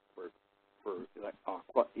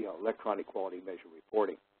electronic quality measure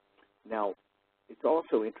reporting. Now, it's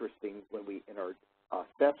also interesting when in our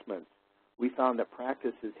assessments, we found that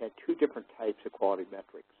practices had two different types of quality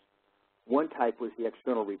metrics. One type was the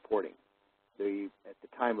external reporting. At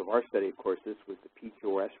the time of our study, of course, this was the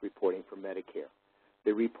PQRS reporting for Medicare.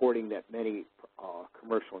 The reporting that many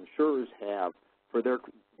commercial insurers have for their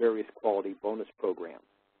various quality bonus programs.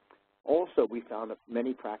 Also, we found that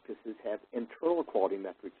many practices have internal quality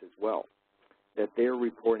metrics as well, that they're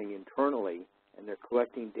reporting internally and they're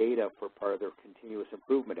collecting data for part of their continuous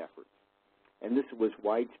improvement efforts. And this was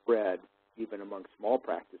widespread even among small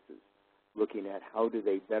practices, looking at how do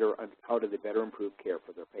they better improve care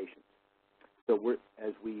for their patients. So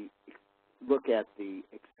as we look at the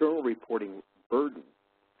external reporting burden,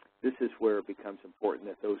 this is where it becomes important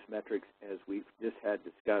that those metrics, as we've just had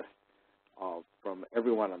discussed from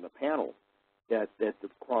everyone on the panel, that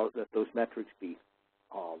those metrics be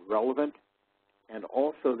relevant, and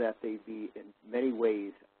also that they be in many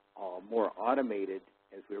ways more automated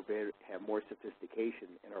as we have more sophistication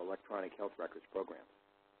in our electronic health records programs.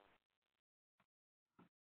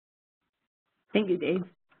 Thank you, Dave.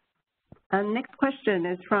 Next question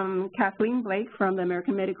is from Kathleen Blake from the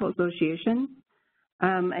American Medical Association.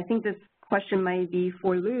 I think this question might be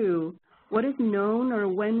for Lou. What is known, or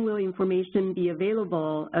when will information be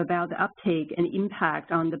available about the uptake and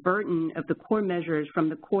impact on the burden of the core measures from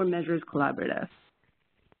the Core Measures Collaborative?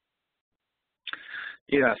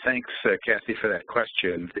 Yeah, thanks, Kathy, for that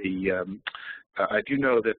question. I do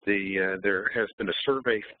know that there has been a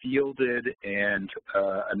survey fielded and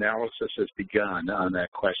analysis has begun on that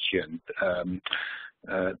question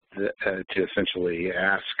to essentially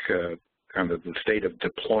ask kind of the state of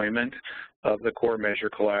deployment of the Core Measure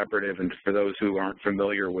Collaborative. And for those who aren't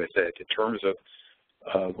familiar with it, in terms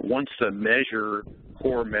of once the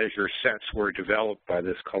core measure sets were developed by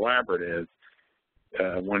this collaborative,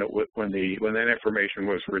 when that information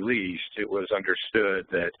was released, it was understood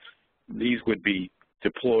that these would be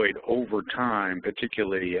deployed over time,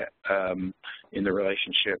 particularly in the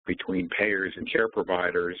relationship between payers and care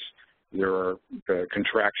providers. There are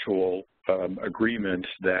contractual agreements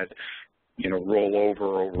that roll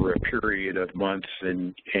over a period of months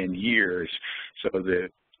and years. So the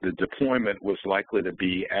deployment was likely to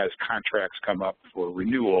be as contracts come up for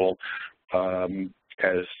renewal,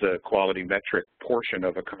 as the quality metric portion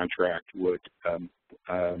of a contract would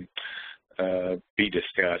be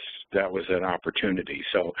discussed, that was an opportunity.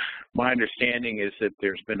 So my understanding is that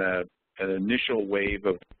there's been an initial wave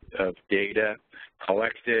of data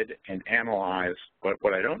collected and analyzed, but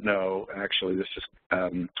what I don't know, actually this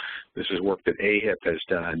is work that AHIP has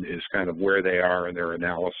done, is kind of where they are in their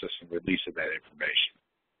analysis and release of that information.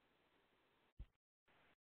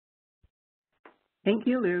 Thank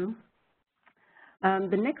you, Lou.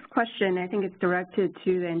 The next question, I think it's directed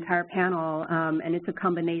to the entire panel, and it's a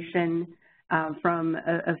combination from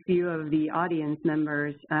a few of the audience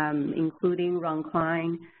members, including Ron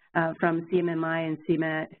Klein from CMMI and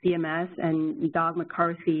CMS, and Doug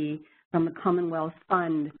McCarthy from the Commonwealth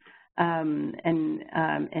Fund,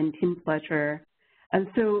 and Tim Fletcher. And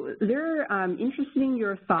so they're interested in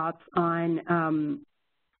your thoughts on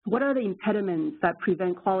what are the impediments that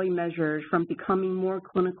prevent quality measures from becoming more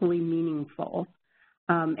clinically meaningful?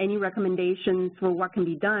 Any recommendations for what can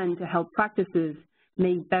be done to help practices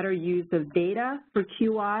make better use of data for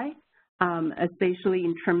QI, especially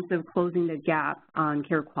in terms of closing the gap on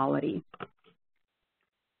care quality?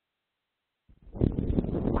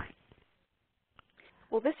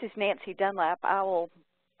 Well, this is Nancy Dunlap. I'll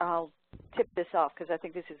tip this off because I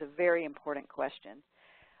think this is a very important question.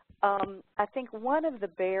 I think one of the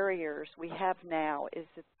barriers we have now is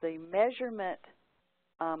that the measurement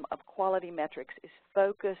of quality metrics is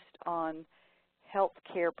focused on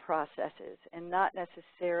healthcare processes and not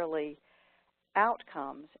necessarily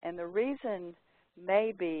outcomes. And the reason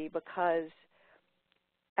may be because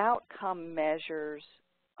outcome measures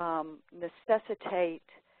necessitate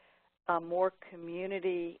more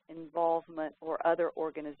community involvement or other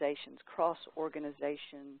organizations,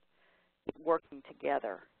 cross-organization working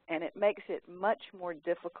together. And it makes it much more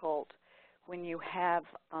difficult when you have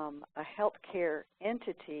a healthcare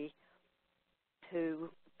entity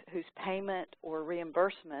whose payment or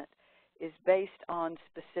reimbursement is based on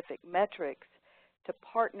specific metrics to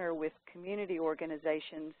partner with community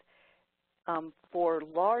organizations for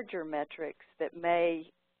larger metrics that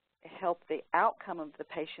may help the outcome of the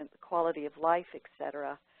patient, the quality of life, et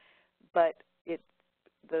cetera. But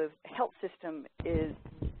the health system is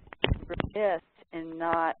remiss in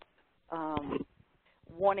not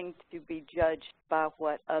wanting to be judged by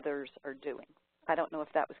what others are doing. I don't know if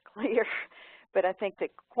that was clear, but I think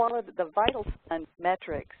that the VitalSigns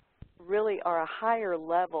metrics really are a higher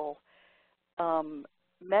level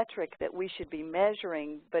metric that we should be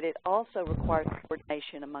measuring, but it also requires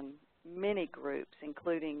coordination among many groups,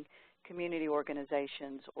 including community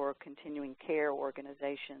organizations or continuing care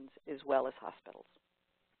organizations, as well as hospitals.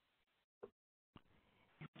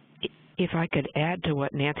 If I could add to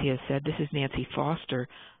what Nancy has said, this is Nancy Foster.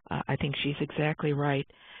 I think she's exactly right.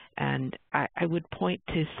 And I would point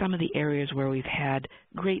to some of the areas where we've had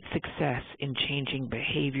great success in changing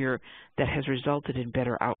behavior that has resulted in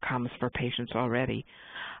better outcomes for patients already.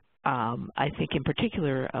 I think in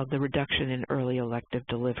particular of the reduction in early elective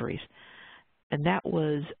deliveries. And that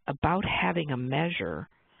was about having a measure,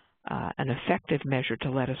 an effective measure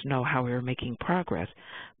to let us know how we were making progress,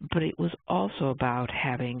 but it was also about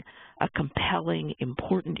having a compelling,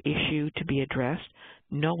 important issue to be addressed.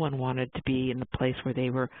 No one wanted to be in the place where they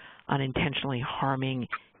were unintentionally harming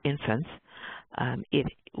infants. It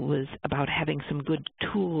was about having some good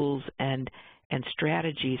tools and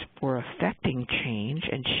strategies for affecting change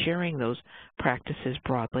and sharing those practices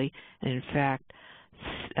broadly. And in fact,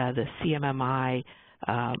 the CMMI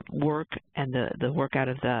work and the work out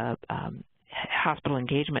of the hospital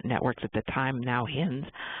engagement networks at the time, now HINS,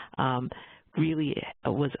 really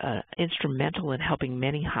was instrumental in helping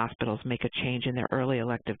many hospitals make a change in their early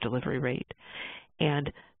elective delivery rate.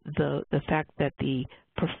 And the fact that the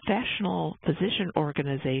professional physician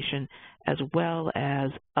organization, as well as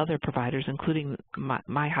other providers, including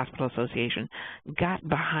my hospital association, got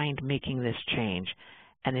behind making this change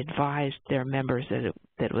and advised their members that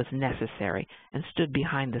it was necessary and stood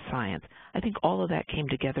behind the science. I think all of that came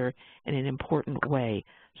together in an important way.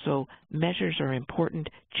 So measures are important.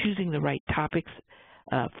 Choosing the right topics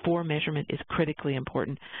for measurement is critically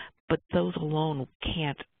important, but those alone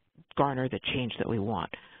can't garner the change that we want.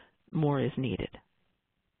 More is needed.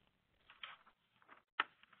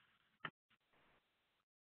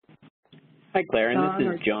 Hi, Claire, and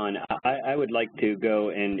this is John. I would like to go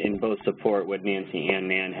and both support what Nancy and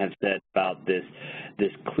Nan have said about this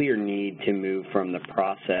clear need to move from the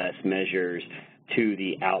process measures to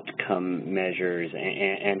the outcome measures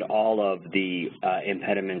and all of the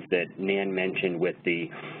impediments that Nan mentioned with the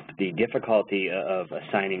difficulty of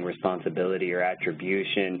assigning responsibility or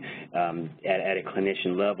attribution at a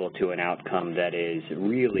clinician level to an outcome that is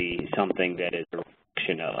really something that is a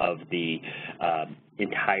of the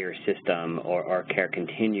entire system or care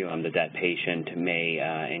continuum that patient may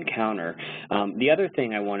encounter. The other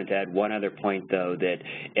thing I wanted to add, one other point though, that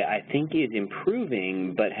I think is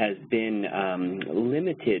improving but has been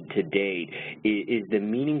limited to date is the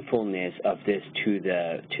meaningfulness of this to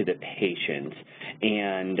the patient.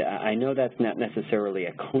 And I know that's not necessarily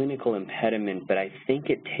a clinical impediment, but I think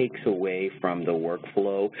it takes away from the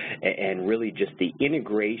workflow and really just the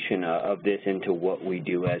integration of this into what we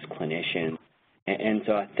do as clinicians. And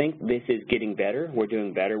so I think this is getting better. We're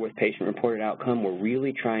doing better with patient-reported outcome. We're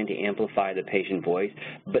really trying to amplify the patient voice,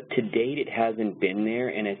 but to date it hasn't been there,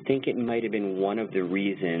 and I think it might have been one of the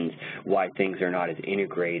reasons why things are not as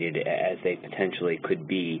integrated as they potentially could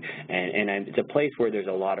be. And it's a place where there's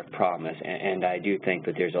a lot of promise, and I do think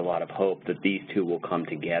that there's a lot of hope that these two will come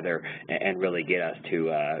together and really get us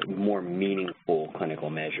to more meaningful clinical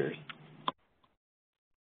measures.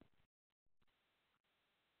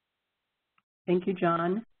 Thank you,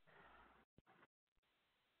 John.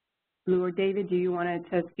 Lou or David, do you want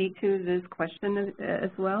to speak to this question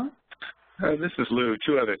as well? This is Lou.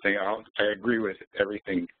 Two other things. I agree with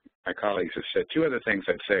everything my colleagues have said. Two other things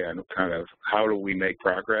I'd say on kind of how do we make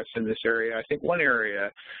progress in this area. I think one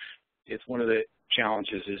area, it's one of the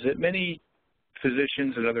challenges, is that many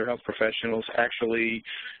physicians and other health professionals actually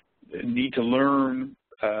need to learn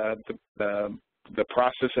the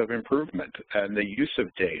process of improvement and the use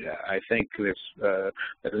of data. I think there's,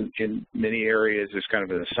 in many areas, there's kind of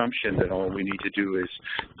an assumption that all we need to do is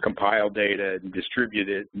compile data and distribute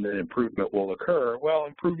it and then improvement will occur. Well,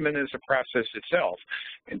 improvement is a process itself,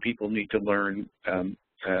 and people need to learn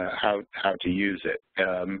how to use it.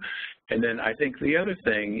 And then I think the other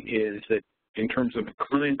thing is that in terms of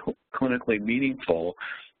clinically meaningful,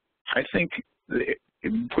 I think the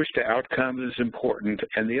push to outcomes is important.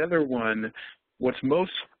 And the other one, what's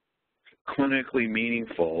most clinically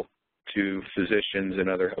meaningful to physicians and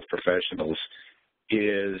other health professionals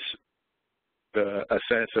is a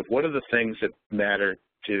sense of what are the things that matter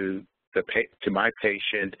to my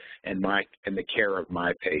patient and the care of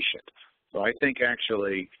my patient. So I think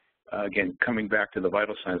actually, again, coming back to the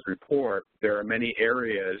VitalSigns report, there are many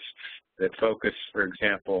areas that focus, for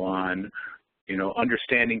example, on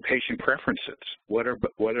understanding patient preferences. What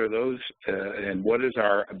are those, and what is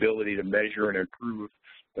our ability to measure and improve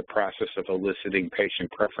the process of eliciting patient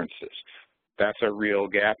preferences? That's a real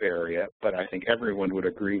gap area, but I think everyone would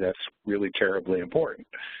agree that's really terribly important.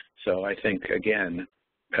 So I think, again,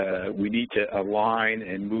 we need to align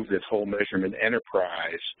and move this whole measurement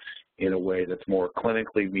enterprise in a way that's more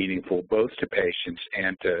clinically meaningful, both to patients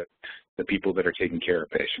and to the people that are taking care of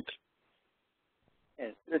patients.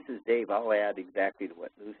 And this is Dave. I'll add exactly to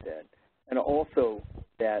what Lou said. And also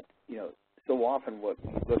that, so often what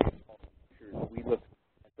we look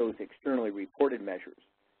at those externally reported measures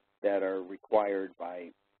that are required by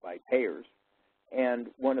payers. And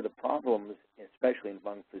one of the problems, especially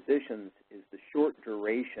among physicians, is the short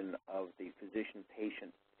duration of the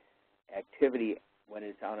physician-patient activity when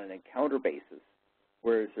it's on an encounter basis,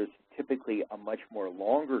 whereas there's typically a much more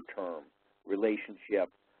longer-term relationship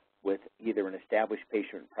with either an established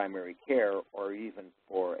patient in primary care or even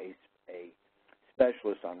for a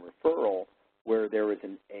specialist on referral where there is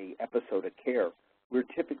an episode of care. We're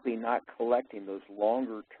typically not collecting those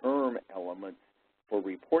longer-term elements for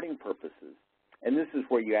reporting purposes, and this is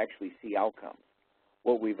where you actually see outcomes.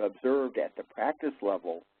 What we've observed at the practice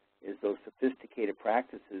level is those sophisticated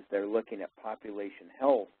practices that are looking at population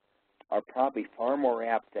health are probably far more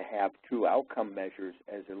apt to have true outcome measures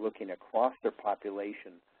as they're looking across their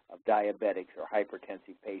population of diabetics or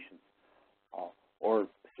hypertensive patients, or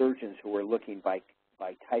surgeons who are looking by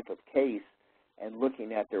type of case and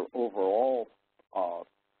looking at their overall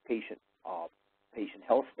patient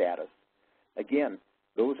health status. Again,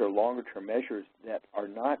 those are longer-term measures that are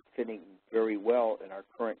not fitting very well in our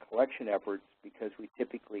current collection efforts because we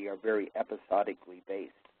typically are very episodically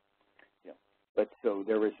based. But so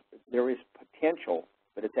there is potential,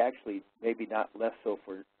 but it's actually maybe not less so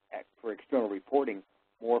for external reporting,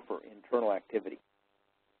 more for internal activity.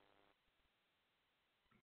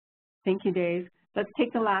 Thank you, Dave. Let's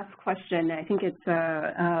take the last question. I think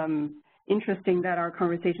it's interesting that our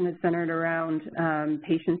conversation is centered around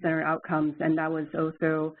patient-centered outcomes, and that was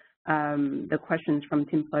also the questions from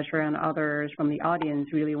Tim Fletcher and others from the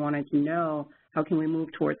audience really wanted to know how can we move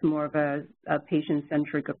towards more of a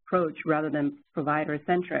patient-centric approach rather than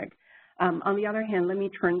provider-centric. On the other hand, let me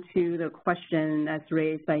turn to the question that's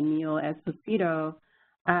raised by Neil Esposito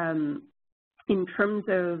in terms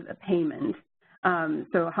of payment.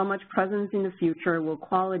 So how much presence in the future will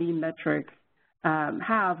quality metrics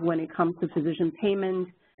have when it comes to physician payment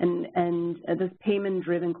And this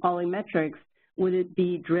payment-driven quality metrics, would it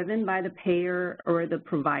be driven by the payer or the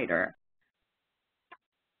provider?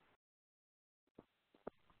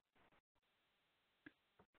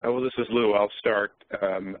 Well, this is Lou. I'll start.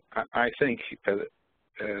 I think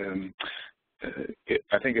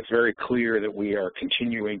it's very clear that we are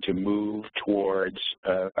continuing to move towards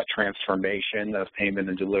a transformation of payment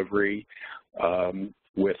and delivery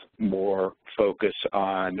with more focus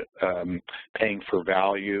on paying for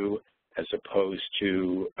value as opposed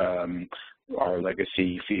to our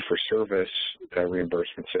legacy fee-for-service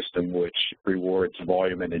reimbursement system, which rewards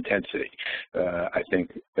volume and intensity. I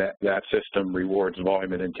think that system rewards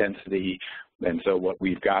volume and intensity, and so what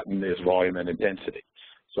we've gotten is volume and intensity.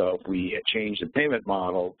 So if we change the payment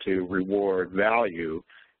model to reward value,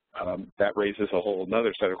 that raises a whole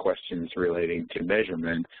other set of questions relating to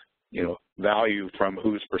measurement, value from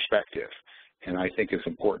whose perspective. And I think it's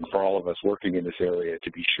important for all of us working in this area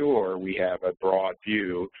to be sure we have a broad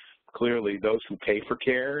view. Clearly, those who pay for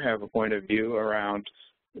care have a point of view around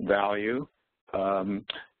value.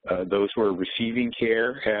 Those who are receiving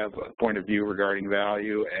care have a point of view regarding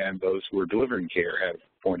value, and those who are delivering care have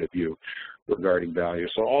a point of view regarding value.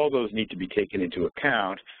 So all those need to be taken into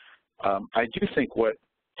account. I do think what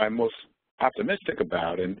I'm most optimistic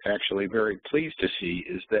about and actually very pleased to see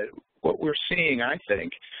is that what we're seeing, I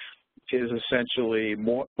think, is essentially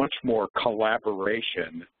much more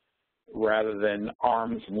collaboration rather than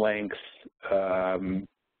arm's length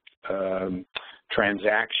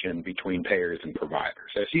transaction between payers and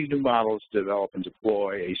providers. As these new models develop and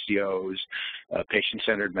deploy, ACOs,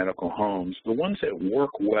 patient-centered medical homes, the ones that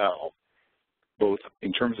work well, both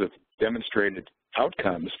in terms of demonstrated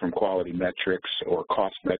outcomes from quality metrics or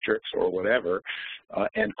cost metrics or whatever,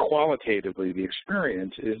 and qualitatively the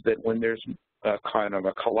experience is that when there's a kind of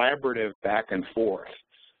a collaborative back and forth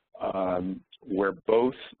where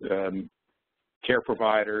both care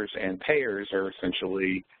providers and payers are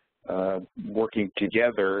essentially working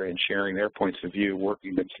together and sharing their points of view,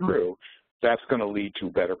 working them through, that's going to lead to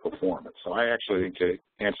better performance. So I actually think the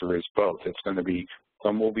answer is both. It's going to be,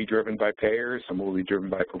 some will be driven by payers, some will be driven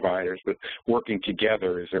by providers, but working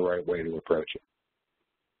together is the right way to approach it.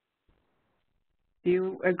 Do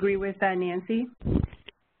you agree with that, Nancy?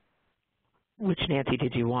 Which Nancy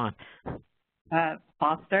did you want?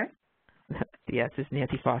 Foster. Yes, it's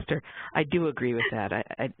Nancy Foster. I do agree with that.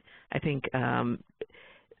 I think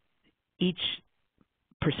each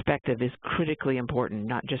perspective is critically important,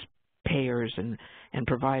 not just payers and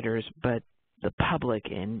providers, but the public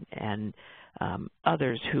and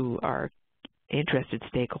others who are interested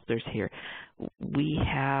stakeholders here. We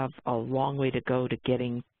have a long way to go to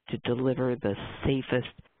getting to deliver the safest,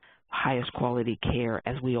 highest quality care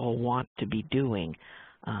as we all want to be doing.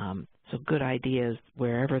 So good ideas,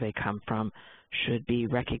 wherever they come from, should be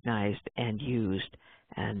recognized and used.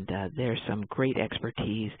 And there's some great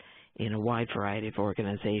expertise in a wide variety of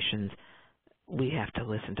organizations. We have to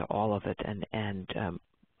listen to all of it and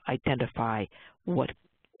identify what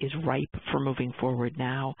is ripe for moving forward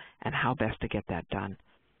now and how best to get that done.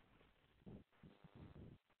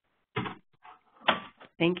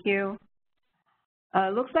 Thank you.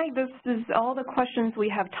 Looks like this is all the questions we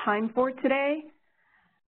have time for today.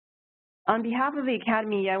 On behalf of the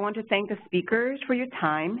Academy, I want to thank the speakers for your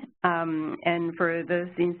time and for this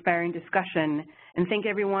inspiring discussion, and thank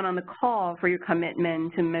everyone on the call for your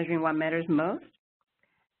commitment to measuring what matters most.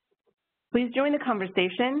 Please join the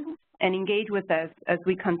conversation and engage with us as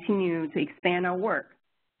we continue to expand our work.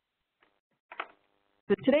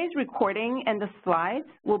 So today's recording and the slides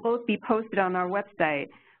will both be posted on our website,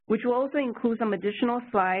 which will also include some additional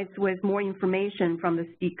slides with more information from the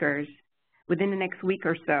speakers within the next week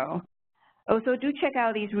or so. Also, do check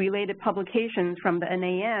out these related publications from the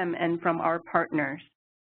NAM and from our partners.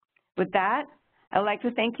 With that, I'd like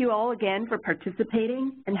to thank you all again for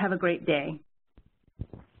participating and have a great day.